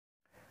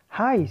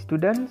Hi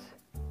students!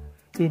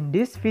 In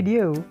this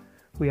video,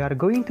 we are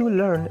going to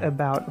learn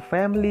about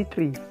family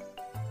tree.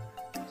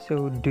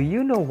 So, do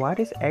you know what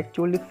is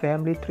actually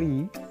family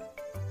tree?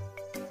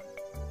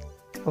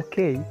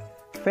 Okay,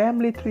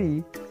 family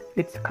tree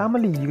is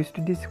commonly used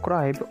to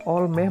describe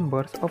all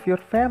members of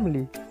your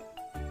family.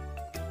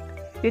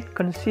 It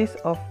consists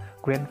of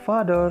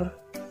grandfather,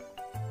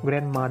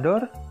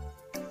 grandmother,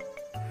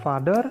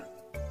 father,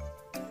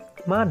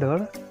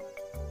 mother,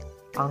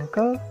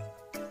 uncle,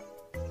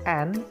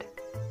 aunt,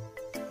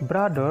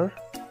 brother,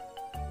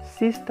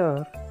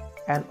 sister,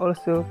 and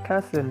also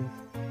cousins.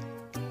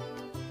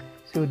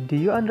 So do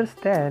you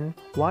understand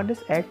what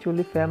is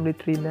actually family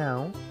tree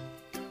now?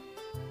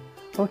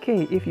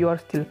 Okay, if you are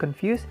still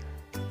confused,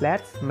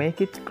 let's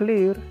make it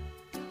clear.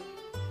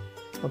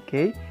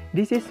 Okay,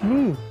 this is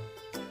me.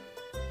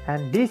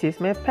 And this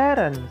is my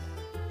parents.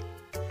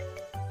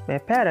 My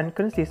parents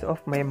consist of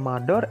my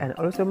mother and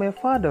also my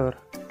father.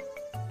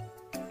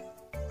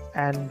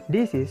 And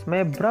this is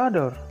my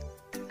brother.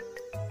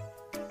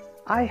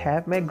 I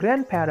have my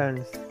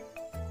grandparents.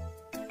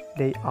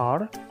 They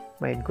are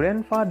my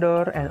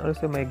grandfather and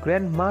also my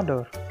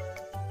grandmother.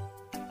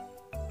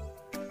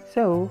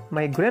 So,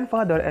 my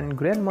grandfather and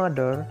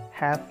grandmother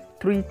have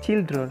 3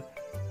 children.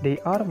 They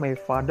are my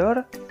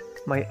father,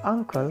 my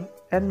uncle,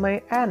 and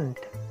my aunt.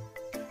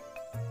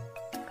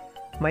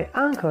 My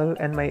uncle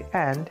and my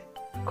aunt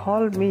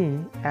call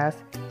me as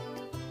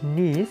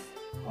niece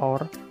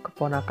or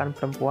keponakan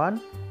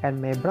perempuan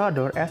and my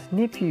brother as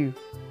nephew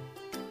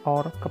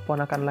or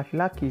keponakan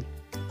laki-laki.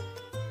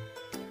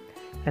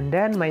 And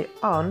then my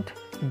aunt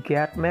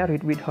get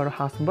married with her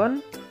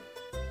husband,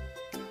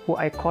 who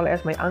I call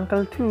as my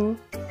uncle too.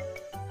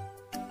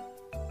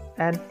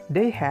 And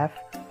they have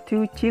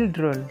 2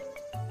 children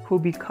who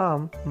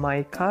become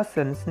my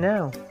cousins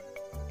now.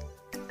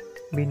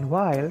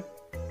 Meanwhile,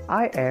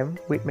 I am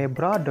with my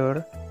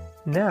brother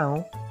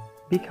now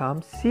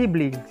become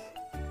siblings.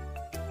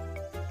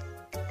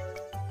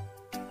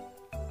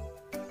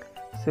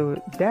 So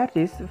that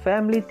is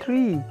family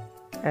tree.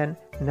 And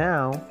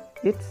now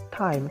it's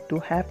time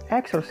to have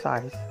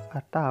exercise.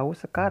 Atau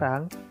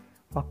sekarang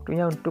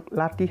waktunya untuk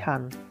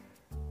latihan.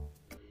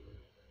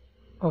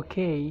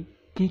 Okay,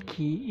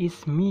 Kiki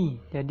is me.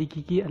 Jadi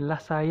Kiki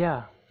adalah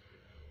saya.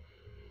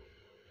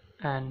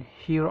 And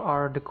here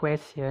are the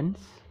questions.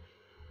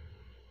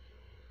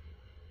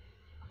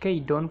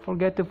 Okay, don't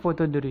forget to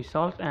photo the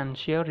results and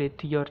share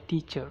it to your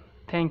teacher.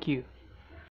 Thank you.